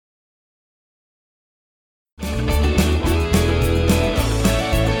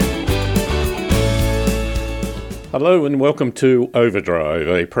Hello and welcome to Overdrive,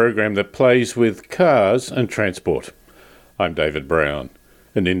 a program that plays with cars and transport. I'm David Brown,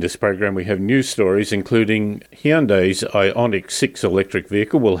 and in this program we have news stories including Hyundai's Ioniq 6 electric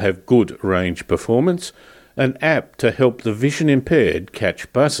vehicle will have good range performance, an app to help the vision impaired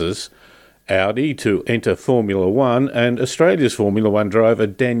catch buses, Audi to enter Formula One, and Australia's Formula One driver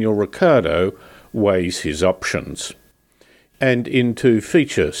Daniel Ricciardo weighs his options. And into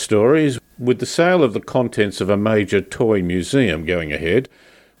feature stories, with the sale of the contents of a major toy museum going ahead,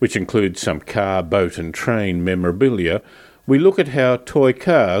 which includes some car, boat and train memorabilia, we look at how toy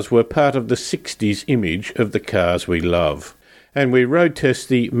cars were part of the 60s image of the cars we love. And we road test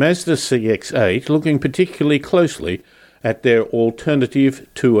the Mazda CX-8, looking particularly closely at their alternative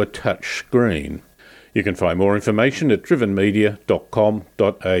to a touch screen. You can find more information at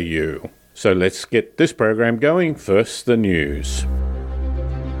drivenmedia.com.au. So let's get this program going. First, the news.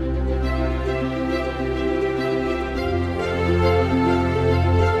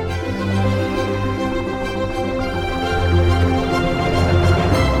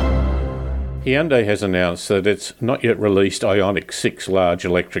 Hyundai has announced that its not yet released Ioniq 6 large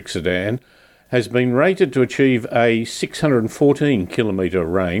electric sedan has been rated to achieve a 614 kilometre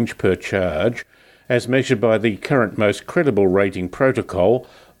range per charge, as measured by the current most credible rating protocol,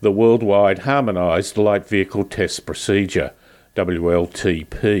 the Worldwide Harmonised Light Vehicle Test Procedure,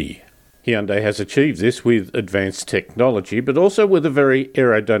 WLTP. Hyundai has achieved this with advanced technology, but also with a very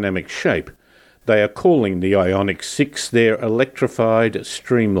aerodynamic shape. They are calling the Ioniq 6 their electrified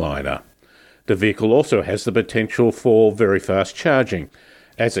streamliner. The vehicle also has the potential for very fast charging,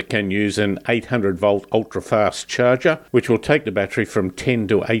 as it can use an 800-volt ultra-fast charger, which will take the battery from 10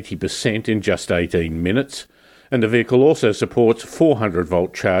 to 80% in just 18 minutes. And the vehicle also supports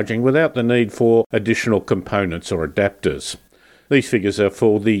 400-volt charging without the need for additional components or adapters. These figures are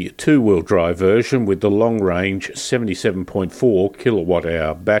for the two-wheel drive version with the long-range 77.4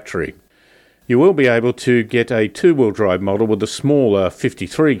 kilowatt-hour battery. You will be able to get a two-wheel drive model with a smaller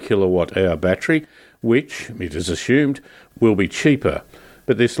 53 kilowatt-hour battery, which, it is assumed, will be cheaper.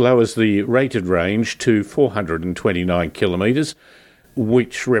 But this lowers the rated range to 429 kilometres,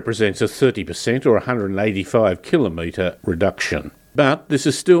 which represents a 30% or 185 kilometre reduction. But this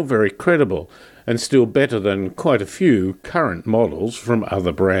is still very credible and still better than quite a few current models from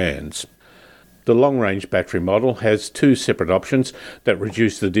other brands. The long-range battery model has two separate options that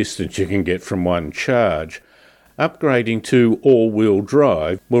reduce the distance you can get from one charge. Upgrading to all-wheel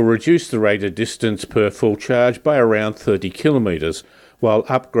drive will reduce the rated distance per full charge by around 30 kilometres, while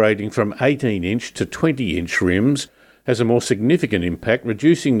upgrading from 18-inch to 20-inch rims has a more significant impact,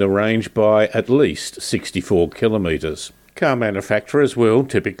 reducing the range by at least 64 kilometres. Car manufacturers will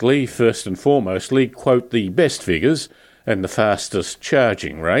typically, first and foremostly, quote the best figures and the fastest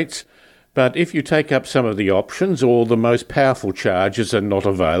charging rates, but if you take up some of the options or the most powerful chargers are not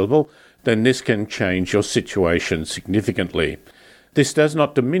available, then this can change your situation significantly. This does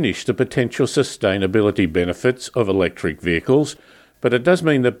not diminish the potential sustainability benefits of electric vehicles, but it does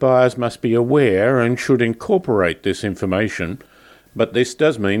mean that buyers must be aware and should incorporate this information.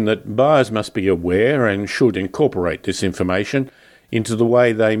 into the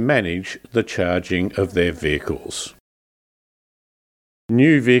way they manage the charging of their vehicles.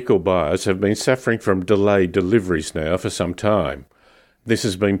 New vehicle buyers have been suffering from delayed deliveries now for some time. This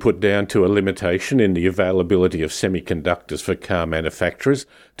has been put down to a limitation in the availability of semiconductors for car manufacturers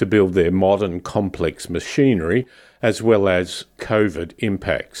to build their modern, complex machinery, as well as COVID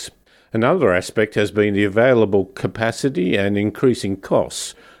impacts. Another aspect has been the available capacity and increasing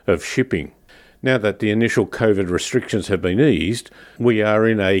costs of shipping. Now that the initial COVID restrictions have been eased, we are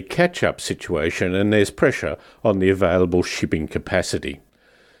in a catch-up situation and there's pressure on the available shipping capacity.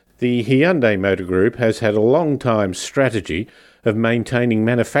 The Hyundai Motor Group has had a long-time strategy of maintaining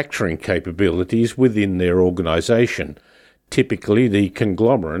manufacturing capabilities within their organisation. Typically, the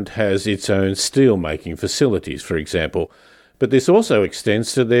conglomerate has its own steel-making facilities, for example, but this also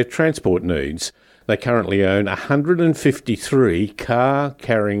extends to their transport needs. They currently own 153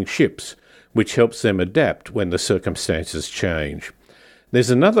 car-carrying ships, which helps them adapt when the circumstances change. There's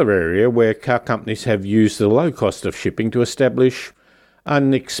another area where car companies have used the low cost of shipping to establish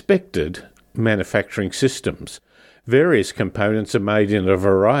unexpected manufacturing systems. Various components are made in a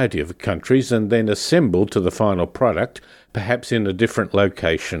variety of countries and then assembled to the final product, perhaps in a different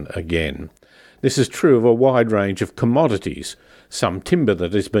location again. This is true of a wide range of commodities. Some timber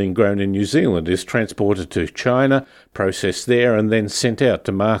that is being grown in New Zealand is transported to China, processed there, and then sent out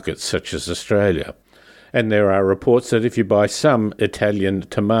to markets such as Australia. And there are reports that if you buy some Italian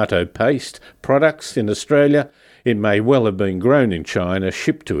tomato paste products in Australia, it may well have been grown in China,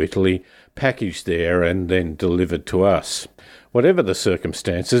 shipped to Italy, packaged there and then delivered to us. Whatever the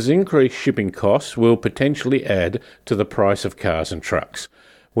circumstances, increased shipping costs will potentially add to the price of cars and trucks.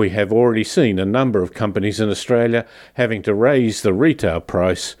 We have already seen a number of companies in Australia having to raise the retail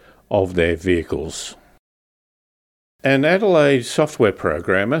price of their vehicles. An Adelaide software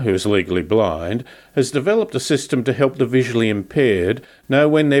programmer who is legally blind has developed a system to help the visually impaired know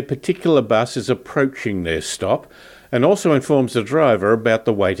when their particular bus is approaching their stop, and also informs the driver about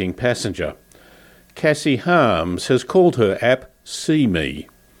the waiting passenger. Cassie Harms has called her app See Me.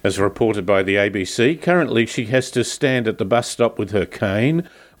 As reported by the ABC, currently she has to stand at the bus stop with her cane,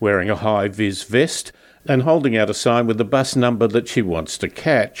 wearing a high-vis vest, and holding out a sign with the bus number that she wants to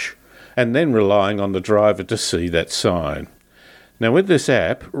catch, and then relying on the driver to see that sign. Now with this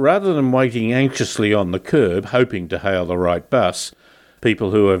app, rather than waiting anxiously on the curb hoping to hail the right bus,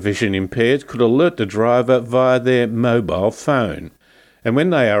 people who are vision impaired could alert the driver via their mobile phone. And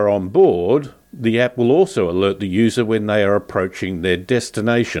when they are on board, the app will also alert the user when they are approaching their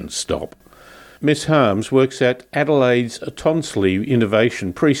destination stop. Miss Harms works at Adelaide's Tonsley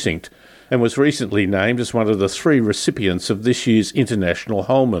Innovation Precinct and was recently named as one of the 3 recipients of this year's International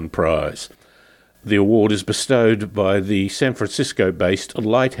Holman Prize. The award is bestowed by the San Francisco-based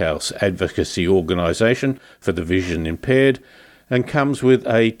Lighthouse Advocacy Organisation for the Vision Impaired and comes with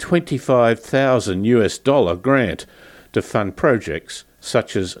a $25,000 grant to fund projects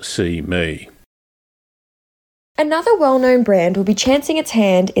such as See Me. Another well-known brand will be chancing its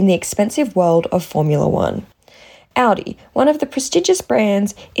hand in the expensive world of Formula One. Audi, one of the prestigious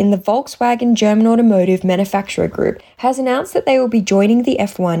brands in the Volkswagen German automotive manufacturer group, has announced that they will be joining the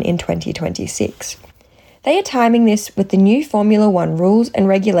F1 in 2026. They are timing this with the new Formula One rules and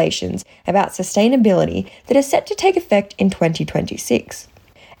regulations about sustainability that are set to take effect in 2026.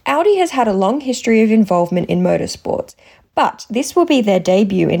 Audi has had a long history of involvement in motorsports, but this will be their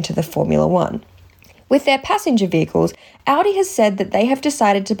debut into the Formula One. With their passenger vehicles, Audi has said that they have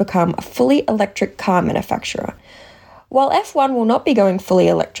decided to become a fully electric car manufacturer. While F1 will not be going fully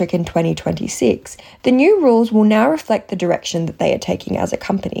electric in 2026, the new rules will now reflect the direction that they are taking as a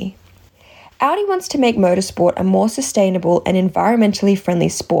company. Audi wants to make motorsport a more sustainable and environmentally friendly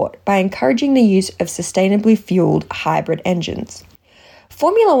sport by encouraging the use of sustainably fueled hybrid engines.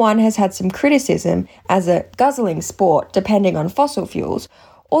 Formula One has had some criticism as a guzzling sport depending on fossil fuels,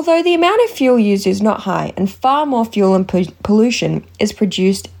 although the amount of fuel used is not high and far more fuel and pollution is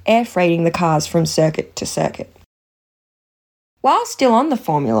produced air freighting the cars from circuit to circuit. While still on the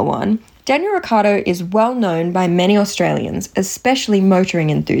Formula One, Daniel Ricciardo is well known by many Australians, especially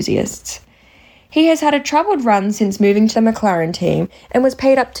motoring enthusiasts. He has had a troubled run since moving to the McLaren team and was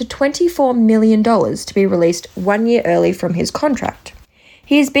paid up to $24 million to be released 1 year early from his contract.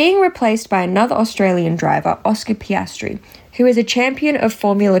 He is being replaced by another Australian driver, Oscar Piastri, who is a champion of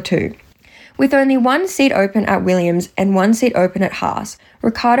Formula 2. With only 1 seat open at Williams and 1 seat open at Haas,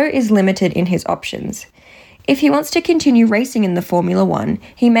 Ricciardo is limited in his options. If he wants to continue racing in the Formula One,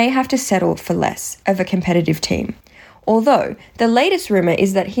 he may have to settle for less of a competitive team. Although, the latest rumour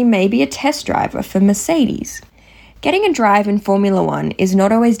is that he may be a test driver for Mercedes. Getting a drive in Formula One is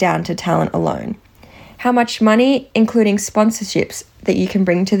not always down to talent alone. How much money, including sponsorships, that you can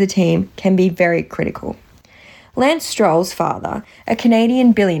bring to the team can be very critical. Lance Stroll's father, a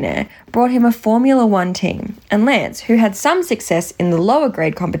Canadian billionaire, brought him a Formula One team, and Lance, who had some success in the lower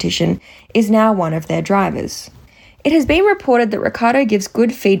grade competition, is now one of their drivers. It has been reported that Ricciardo gives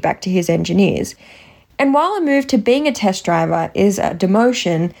good feedback to his engineers, and while a move to being a test driver is a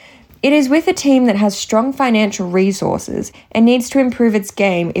demotion, it is with a team that has strong financial resources and needs to improve its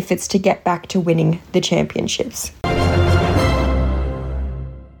game if it's to get back to winning the championships.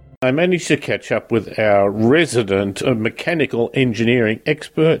 I managed to catch up with our resident mechanical engineering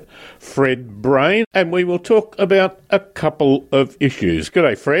expert, Fred Brain, and we will talk about a couple of issues.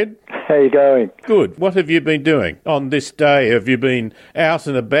 G'day, Fred. How you going? Good. What have you been doing on this day? Have you been out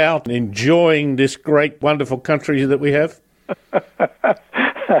and about and enjoying this great, wonderful country that we have?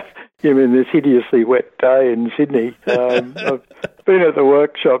 You mean this hideously wet day in Sydney? I've been at the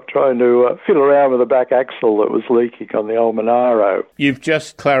workshop trying to fiddle around with the back axle that was leaking on the old Monaro. You've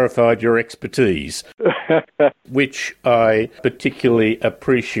just clarified your expertise, which I particularly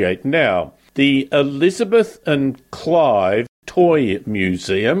appreciate. Now, the Elizabeth and Clive Toy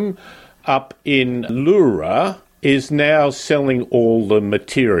Museum up in Lura is now selling all the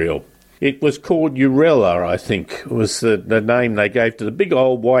material. It was called Urella, I think, was the name they gave to the big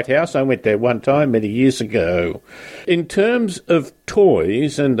old White House. I went there one time many years ago. In terms of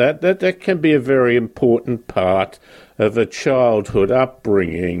toys and that can be a very important part of a childhood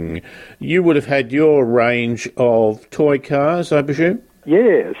upbringing. You would have had your range of toy cars, I presume?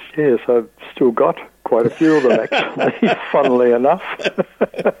 Yes, I've still got quite a few of them actually, funnily enough.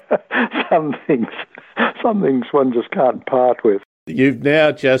 Some things one just can't part with. You've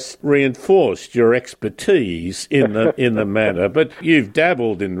now just reinforced your expertise in the matter, but you've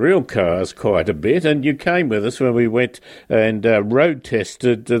dabbled in real cars quite a bit, and you came with us when we went and road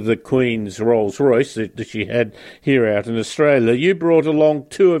tested the Queen's Rolls-Royce that she had here out in Australia. You brought along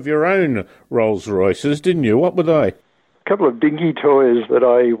two of your own Rolls-Royces, didn't you? What were they? A couple of dinky toys that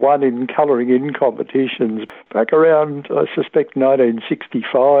I won in colouring in competitions back around, I suspect,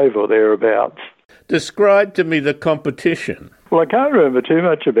 1965 or thereabouts. Describe to me the competition. Well, I can't remember too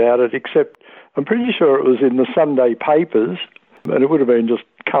much about it, except I'm pretty sure it was in the Sunday papers, and it would have been just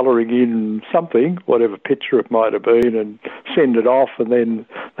colouring in something, whatever picture it might have been, and send it off, and then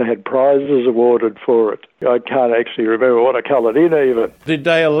they had prizes awarded for it. I can't actually remember what I coloured in even. Did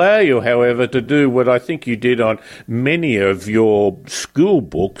they allow you, however, to do what I think you did on many of your school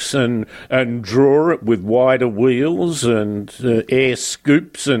books and draw it with wider wheels and air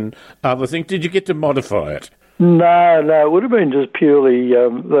scoops and other things? Did you get to modify it? No, it would have been just purely, there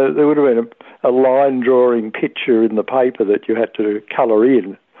would have been a line drawing picture in the paper that you had to colour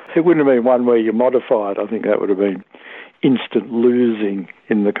in. It wouldn't have been one where you modified. I think that would have been instant losing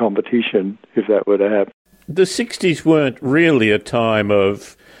in the competition if that were to happen. The 60s weren't really a time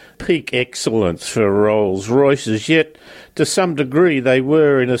of peak excellence for Rolls-Royces, yet to some degree they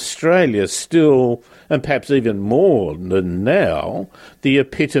were in Australia still, and perhaps even more than now, the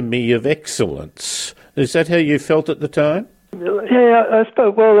epitome of excellence. Is that how you felt at the time? Yeah, I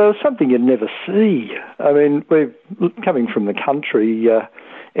suppose. Well, there was something you'd never see. I mean, we're coming from the country.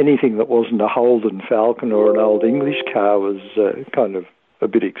 Anything that wasn't a Holden Falcon or an old English car was kind of a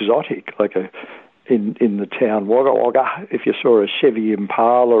bit exotic, like in the town Wagga Wagga. If you saw a Chevy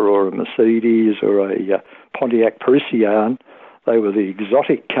Impala or a Mercedes or a Pontiac Parisian, they were the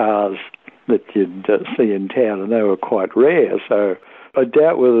exotic cars that you'd see in town, and they were quite rare. So I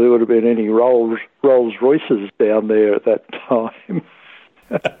doubt whether there would have been any Rolls-Royces down there at that time.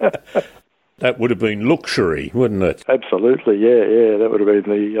 That would have been luxury, wouldn't it? Absolutely, yeah. That would have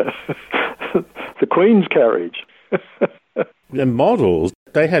been the Queen's carriage. The models,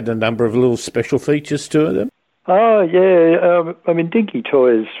 they had a number of little special features to them. Oh, yeah. I mean, dinky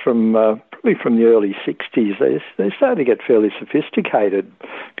toys from probably from the early 60s, they started to get fairly sophisticated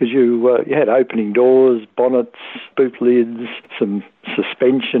because you had opening doors, bonnets, boot lids, some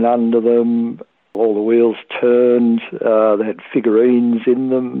suspension under them, all the wheels turned, they had figurines in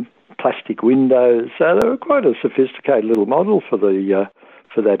them, plastic windows. So they were quite a sophisticated little model for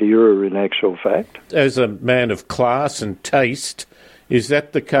that era, in actual fact. As a man of class and taste, is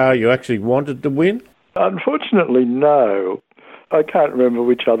that the car you actually wanted to win? Unfortunately, no. I can't remember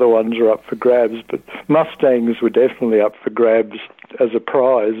which other ones are up for grabs, but Mustangs were definitely up for grabs as a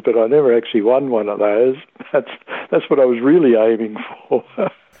prize, but I never actually won one of those. That's what I was really aiming for.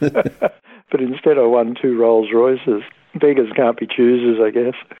 But instead I won two Rolls-Royces. Beggars can't be choosers, I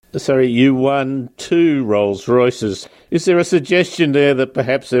guess. Sorry, you won two Rolls-Royces. Is there a suggestion there that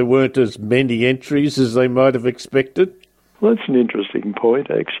perhaps there weren't as many entries as they might have expected? Well, that's an interesting point,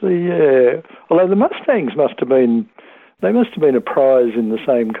 actually, yeah. Although the Mustangs must have been a prize in the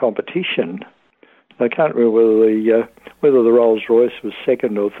same competition. I can't remember whether the Rolls-Royce was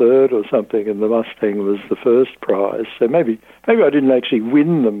second or third or something, and the Mustang was the first prize. So maybe I didn't actually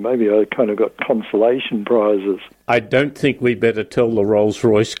win them. Maybe I kind of got consolation prizes. I don't think we better tell the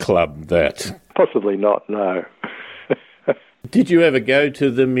Rolls-Royce Club that. Possibly not, no. Did you ever go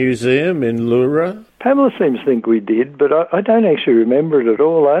to the museum in Leura? Pamela seems to think we did, but I don't actually remember it at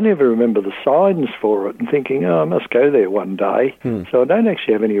all. I only ever remember the signs for it and thinking, I must go there one day. So I don't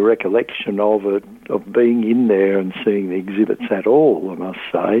actually have any recollection of it, of being in there and seeing the exhibits at all, I must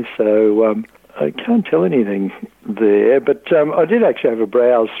say. So I can't tell anything there, but I did actually have a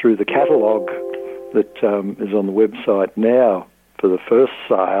browse through the catalogue that is on the website now for the first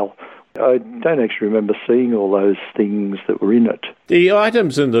sale. I don't actually remember seeing all those things that were in it. The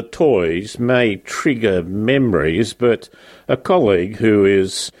items and the toys may trigger memories, but a colleague who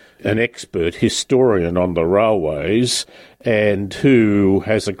is an expert historian on the railways and who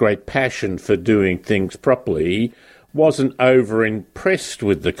has a great passion for doing things properly wasn't over-impressed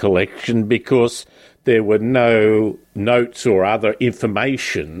with the collection because there were no notes or other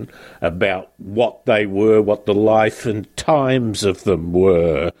information about what they were, what the life and times of them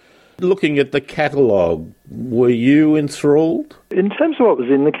were. Looking at the catalogue, were you enthralled? In terms of what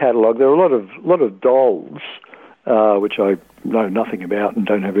was in the catalogue, there were a lot of dolls, which I know nothing about and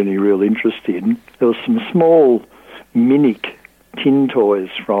don't have any real interest in. There was some small Minic tin toys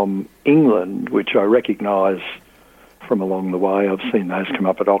from England, which I recognise from along the way. I've seen those come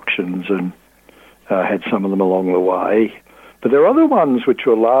up at auctions and had some of them along the way. But there are other ones which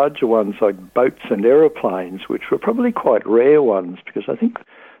were larger ones, like boats and aeroplanes, which were probably quite rare ones, because I think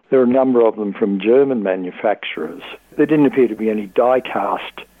there are a number of them from German manufacturers. There didn't appear to be any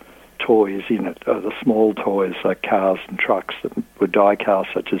die-cast toys in it, the small toys like cars and trucks that were die-cast,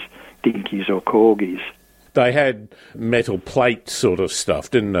 such as dinkies or corgis. They had metal plate sort of stuff,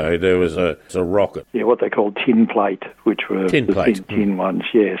 didn't they? There was a rocket. Yeah, what they called tin plate, which were tin ones,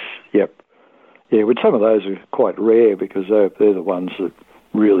 yes, yep. Yeah, which some of those are quite rare because they're the ones that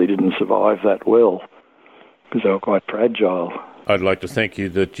really didn't survive that well because they were quite fragile. I'd like to thank you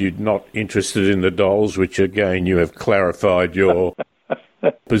that you're not interested in the dolls, which again you have clarified your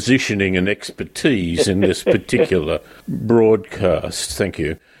positioning and expertise in this particular broadcast. Thank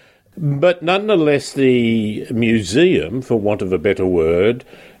you. But nonetheless, the museum, for want of a better word,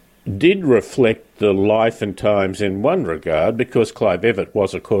 did reflect the life and times in one regard, because Clive Evatt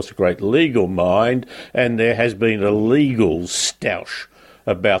was, of course, a great legal mind, and there has been a legal stoush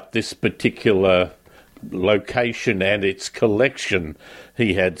about this particular location and its collection.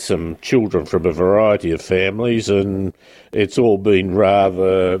 He had some children from a variety of families, and it's all been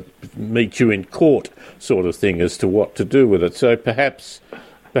rather meet you in court sort of thing as to what to do with it. So perhaps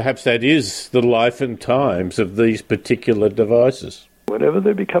that is the life and times of these particular devices. Whenever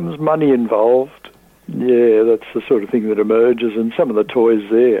there becomes money involved, yeah, that's the sort of thing that emerges, and some of the toys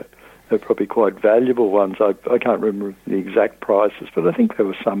there are probably quite valuable ones. I can't remember the exact prices, but I think there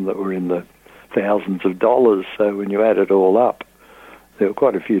were some that were in the thousands of dollars, so when you add it all up, there were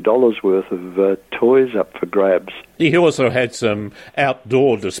quite a few dollars worth of toys up for grabs. He also had some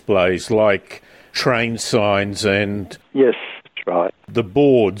outdoor displays like train signs and... Yes, that's right. The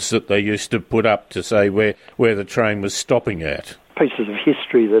boards that they used to put up to say where the train was stopping at. Pieces of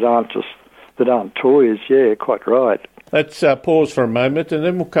history that aren't toys, yeah, quite right. Let's pause for a moment and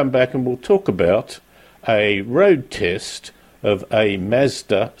then we'll come back and we'll talk about a road test of a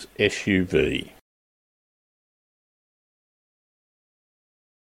Mazda SUV.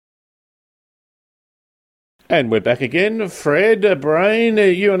 And we're back again. Fred, Brain,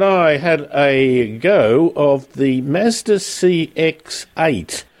 you and I had a go of the Mazda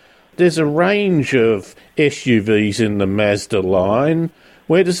CX-8. There's a range of SUVs in the Mazda line.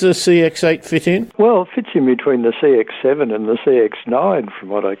 Where does the CX-8 fit in? Well, it fits in between the CX-7 and the CX-9, from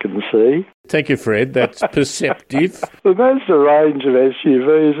what I can see. Thank you, Fred. That's perceptive. The Mazda range of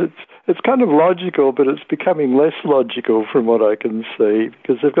SUVs, it's kind of logical, but it's becoming less logical from what I can see,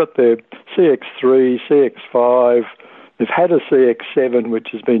 because they've got their CX-3, CX-5, they've had a CX-7, which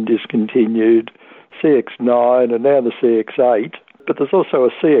has been discontinued, CX-9, and now the CX-8. But there's also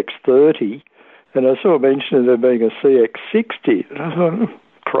a CX-30, and I saw a mention of there being a CX-60. And I thought,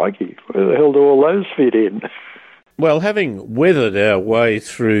 crikey, where the hell do all those fit in? Well, having weathered our way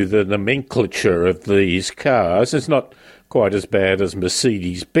through the nomenclature of these cars, it's not quite as bad as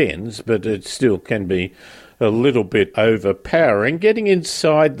Mercedes-Benz, but it still can be a little bit overpowering. Getting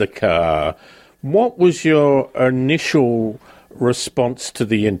inside the car, what was your initial response to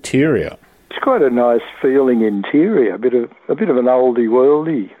the interior? It's quite a nice feeling interior, a bit of an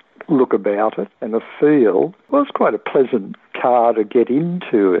oldie-worldy look about it and a feel. Well, it's quite a pleasant car to get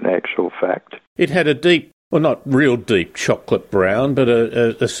into, in actual fact. It had a deep, well, not real deep chocolate brown, but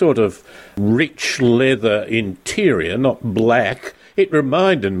a sort of rich leather interior, not black. It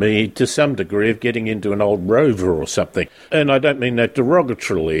reminded me to some degree of getting into an old Rover or something. And I don't mean that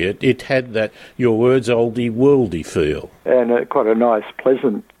derogatorily. It had that, your words, oldie-worldy feel. And quite a nice,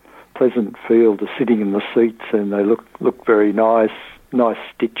 pleasant feel to sitting in the seats, and they look very nice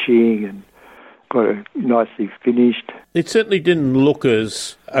stitching and quite nicely finished. It certainly didn't look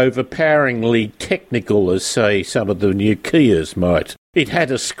as overpoweringly technical as, say, some of the new Kias might. It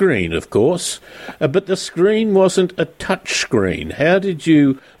had a screen, of course, but the screen wasn't a touch screen. How did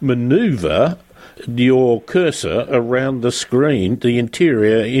you manoeuvre your cursor around the screen, the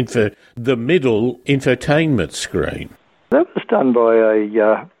interior, the middle infotainment screen? That was done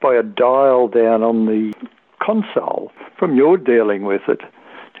by a dial down on the console. From your dealing with it,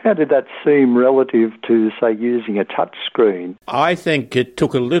 how did that seem relative to, say, using a touch screen? I think it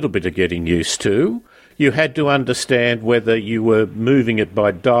took a little bit of getting used to. You had to understand whether you were moving it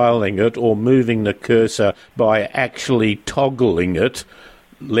by dialing it or moving the cursor by actually toggling it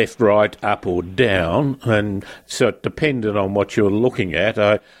left, right, up or down, and so it depended on what you were looking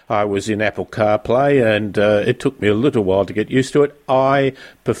at. I was in Apple CarPlay, and it took me a little while to get used to it. I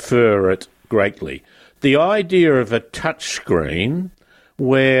prefer it greatly. The idea of a touch screen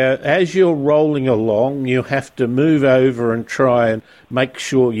where as you're rolling along, you have to move over and try and make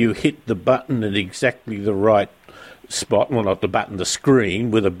sure you hit the button at exactly the right spot. Well, not the button, the screen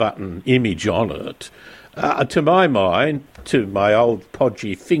with a button image on it. To my mind, to my old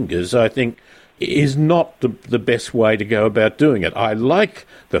podgy fingers, I think is not the best way to go about doing it. I like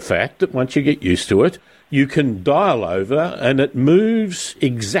the fact that once you get used to it, you can dial over and it moves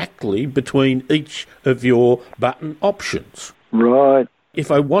exactly between each of your button options. Right. If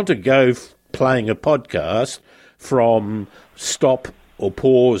I want to go playing a podcast from stop or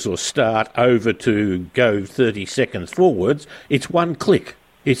pause or start over to go 30 seconds forwards, it's one click.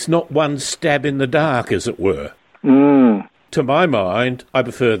 It's not one stab in the dark, as it were. Mm. To my mind, I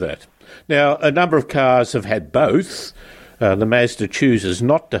prefer that. Now, a number of cars have had both. The Mazda chooses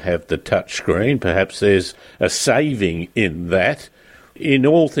not to have the touchscreen. Perhaps there's a saving in that. In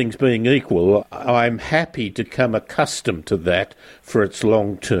all things being equal, I'm happy to come accustomed to that for its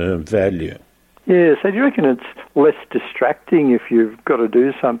long-term value. Yeah, so do you reckon it's less distracting if you've got to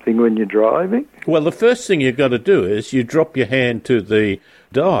do something when you're driving? Well, the first thing you've got to do is you drop your hand to the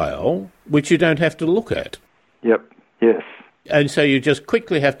dial, which you don't have to look at. Yep, yes. And so you just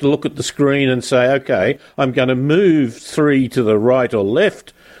quickly have to look at the screen and say, OK, I'm going to move 3 to the right or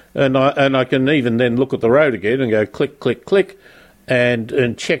left, and I can even then look at the road again and go click, click, click,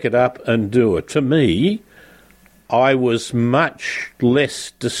 and check it up and do it. To me, I was much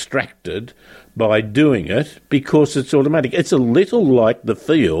less distracted by doing it because it's automatic. It's a little like the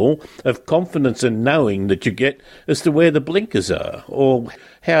feel of confidence and knowing that you get as to where the blinkers are or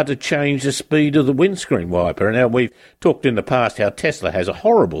how to change the speed of the windscreen wiper. And now we've talked in the past how Tesla has a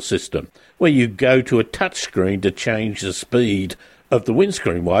horrible system where you go to a touch screen to change the speed of the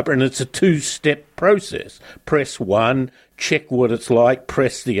windscreen wiper, and it's a 2-step process. Press one, check what it's like,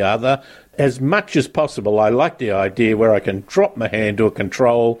 press the other. As much as possible, I like the idea where I can drop my hand to a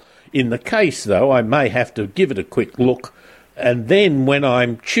control. In the case, though, I may have to give it a quick look, and then when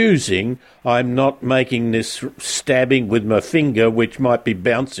I'm choosing, I'm not making this stabbing with my finger, which might be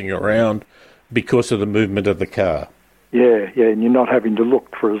bouncing around because of the movement of the car. Yeah, and you're not having to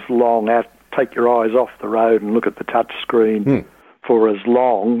look for as long, take your eyes off the road and look at the touch screen for as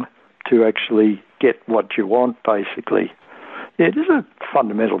long to actually get what you want, basically. Yeah, it is a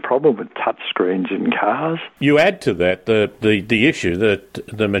fundamental problem with touch screens in cars. You add to that the issue that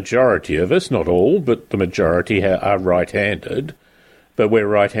the majority of us, not all, but the majority are right-handed, but we're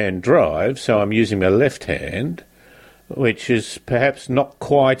right-hand drive, so I'm using my left hand, which is perhaps not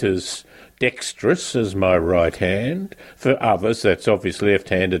quite as dexterous as my right hand. For others, that's obviously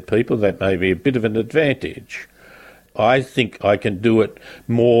left-handed people, that may be a bit of an advantage. I think I can do it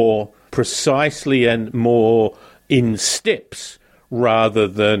more precisely and more in steps rather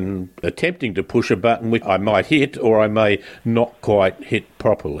than attempting to push a button which I might hit or I may not quite hit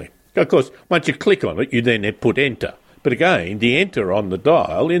properly. Of course, once you click on it, you then put enter. But again, the enter on the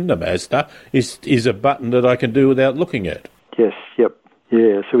dial in the Mazda is a button that I can do without looking at. Yes, yep.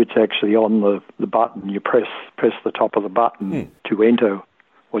 Yeah, so it's actually on the button. You press the top of the button to enter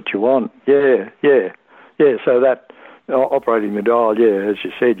what you want. Yeah, so that operating the dial, as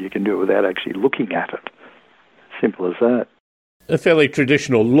you said, you can do it without actually looking at it. Simple as that. A fairly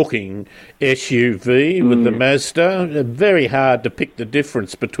traditional looking SUV with the Mazda. Very hard to pick the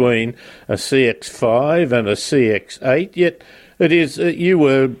difference between a CX-5 and a CX-8, yet it is, you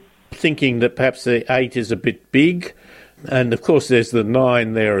were thinking that perhaps the 8 is a bit big, and of course there's the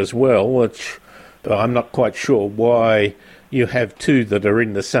 9 there as well, which I'm not quite sure why you have two that are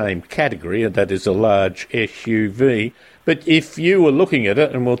in the same category, and that is a large SUV. But if you were looking at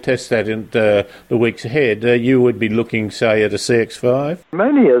it, and we'll test that in the weeks ahead, you would be looking, say, at a CX-5?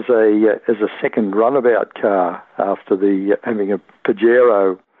 Mainly as a second runabout car after having a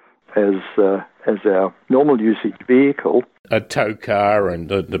Pajero as our normal usage vehicle. A tow car and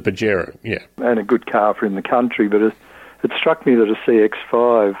the Pajero, yeah. And a good car for in the country, but it struck me that a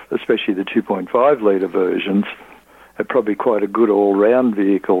CX-5, especially the 2.5 litre versions, are probably quite a good all-round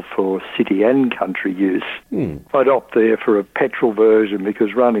vehicle for city and country use. I'd opt there for a petrol version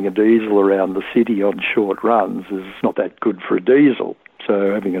because running a diesel around the city on short runs is not that good for a diesel.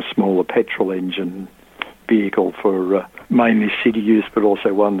 So having a smaller petrol engine vehicle for mainly city use, but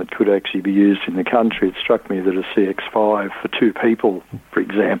also one that could actually be used in the country, it struck me that a CX-5 for two people, for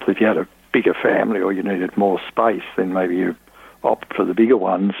example, if you had a bigger family or you needed more space, then maybe you opt for the bigger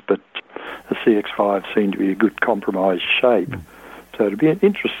ones, but the CX-5 seemed to be a good compromise shape. So it'd be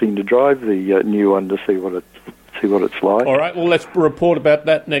interesting to drive the new one to see what it's like. All right, well, let's report about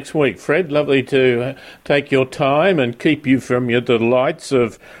that next week, Fred. Lovely to take your time and keep you from your delights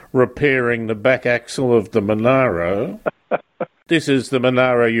of repairing the back axle of the Monaro. This is the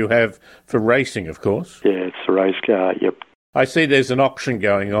Monaro you have for racing, of course. Yeah, it's a race car, yep. I see there's an auction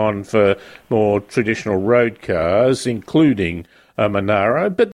going on for more traditional road cars, including a Monaro,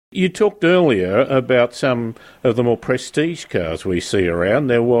 but you talked earlier about some of the more prestige cars we see around.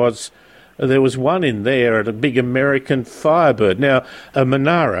 There was one in there, a big American Firebird. Now, a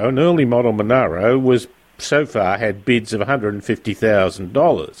Monaro, an early model Monaro, was so far had bids of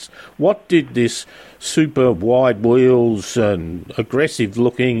 $150,000. What did this super wide wheels and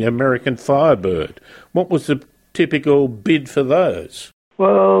aggressive-looking American Firebird, what was the typical bid for those?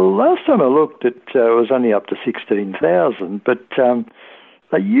 Well, last time I looked, it was only up to 16,000, but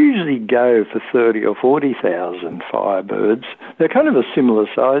they usually go for 30 or 40,000 Firebirds. They're kind of a similar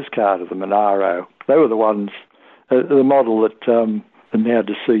size car to the Monaro. They were the ones, the model that the now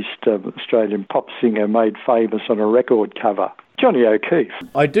deceased Australian pop singer made famous on a record cover, Johnny O'Keefe.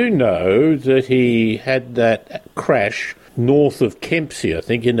 I do know that he had that crash north of Kempsey, I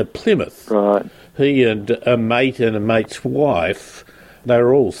think, in a Plymouth. Right. He and a mate's wife,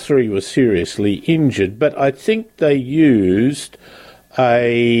 all three were seriously injured, but I think they used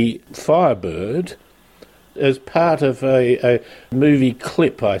a Firebird as part of a movie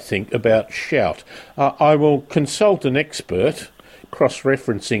clip, I think, about Shout. I will consult an expert,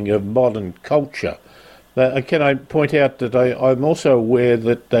 cross-referencing of modern culture. Can I point out that I'm also aware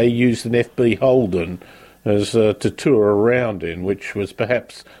that they used an FB Holden as to tour around in, which was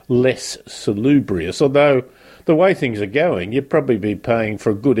perhaps less salubrious, although the way things are going, you'd probably be paying for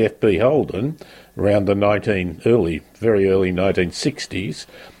a good FB Holden around the very early 1960s,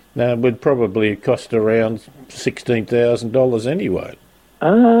 would probably cost around $16,000 anyway.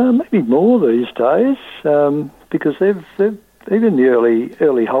 Maybe more these days, because they've even the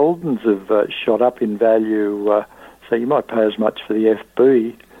early Holdens have shot up in value, so you might pay as much for the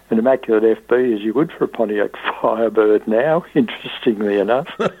FB, an immaculate FB, as you would for a Pontiac Firebird now, interestingly enough.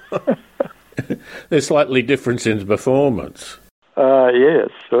 There's slightly difference in performance. Yes,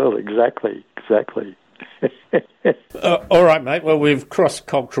 well, exactly. All right, mate. Well, we've crossed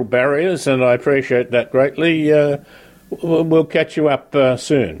cultural barriers, and I appreciate that greatly. We'll catch you up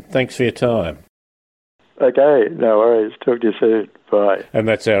soon. Thanks for your time. Okay, no worries. Talk to you soon. Bye. And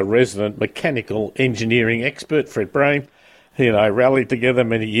that's our resident mechanical engineering expert, Fred Brain. He and I rallied together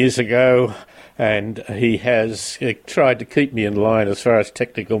many years ago, and he has tried to keep me in line as far as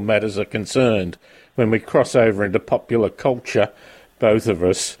technical matters are concerned. When we cross over into popular culture, both of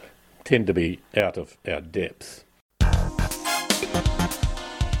us tend to be out of our depth.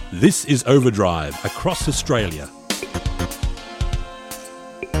 This is Overdrive across Australia.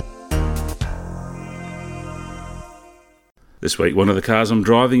 This week, one of the cars I'm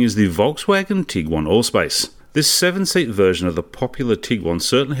driving is the Volkswagen Tiguan Allspace. This 7-seat version of the popular Tiguan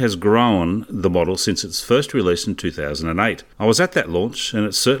certainly has grown the model since its first release in 2008. I was at that launch, and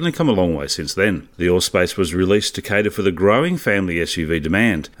it's certainly come a long way since then. The Allspace was released to cater for the growing family SUV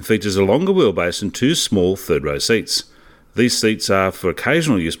demand and features a longer wheelbase and 2 small third-row seats. These seats are for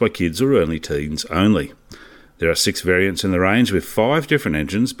occasional use by kids or early teens only. There are 6 variants in the range with 5 different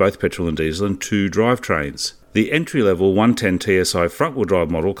engines, both petrol and diesel, and 2 drivetrains. The entry-level 110 TSI front-wheel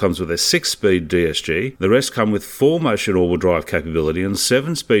drive model comes with a 6-speed DSG. The rest come with 4-motion all-wheel drive capability and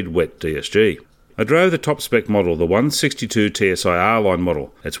 7-speed wet DSG. I drove the top-spec model, the 162 TSI R-Line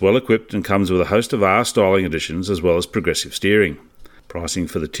model. It's well-equipped and comes with a host of R-styling additions as well as progressive steering. Pricing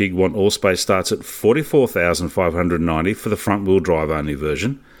for the Tiguan Allspace starts at $44,590 for the front-wheel drive-only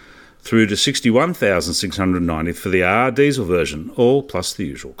version, through to $61,690 for the R diesel version, all plus the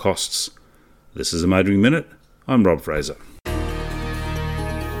usual costs. This is a Motoring Minute. I'm Rob Fraser.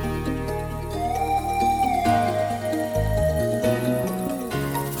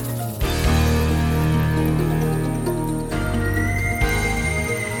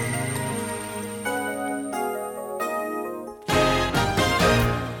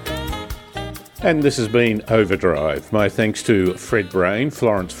 And this has been Overdrive. My thanks to Fred Brain,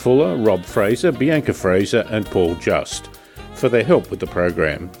 Florence Fuller, Rob Fraser, Bianca Fraser and Paul Just for their help with the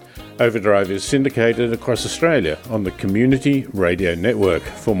program. Overdrive is syndicated across Australia on the Community Radio Network.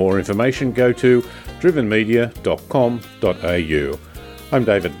 For more information, go to drivenmedia.com.au. I'm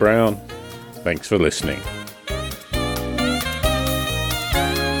David Brown. Thanks for listening.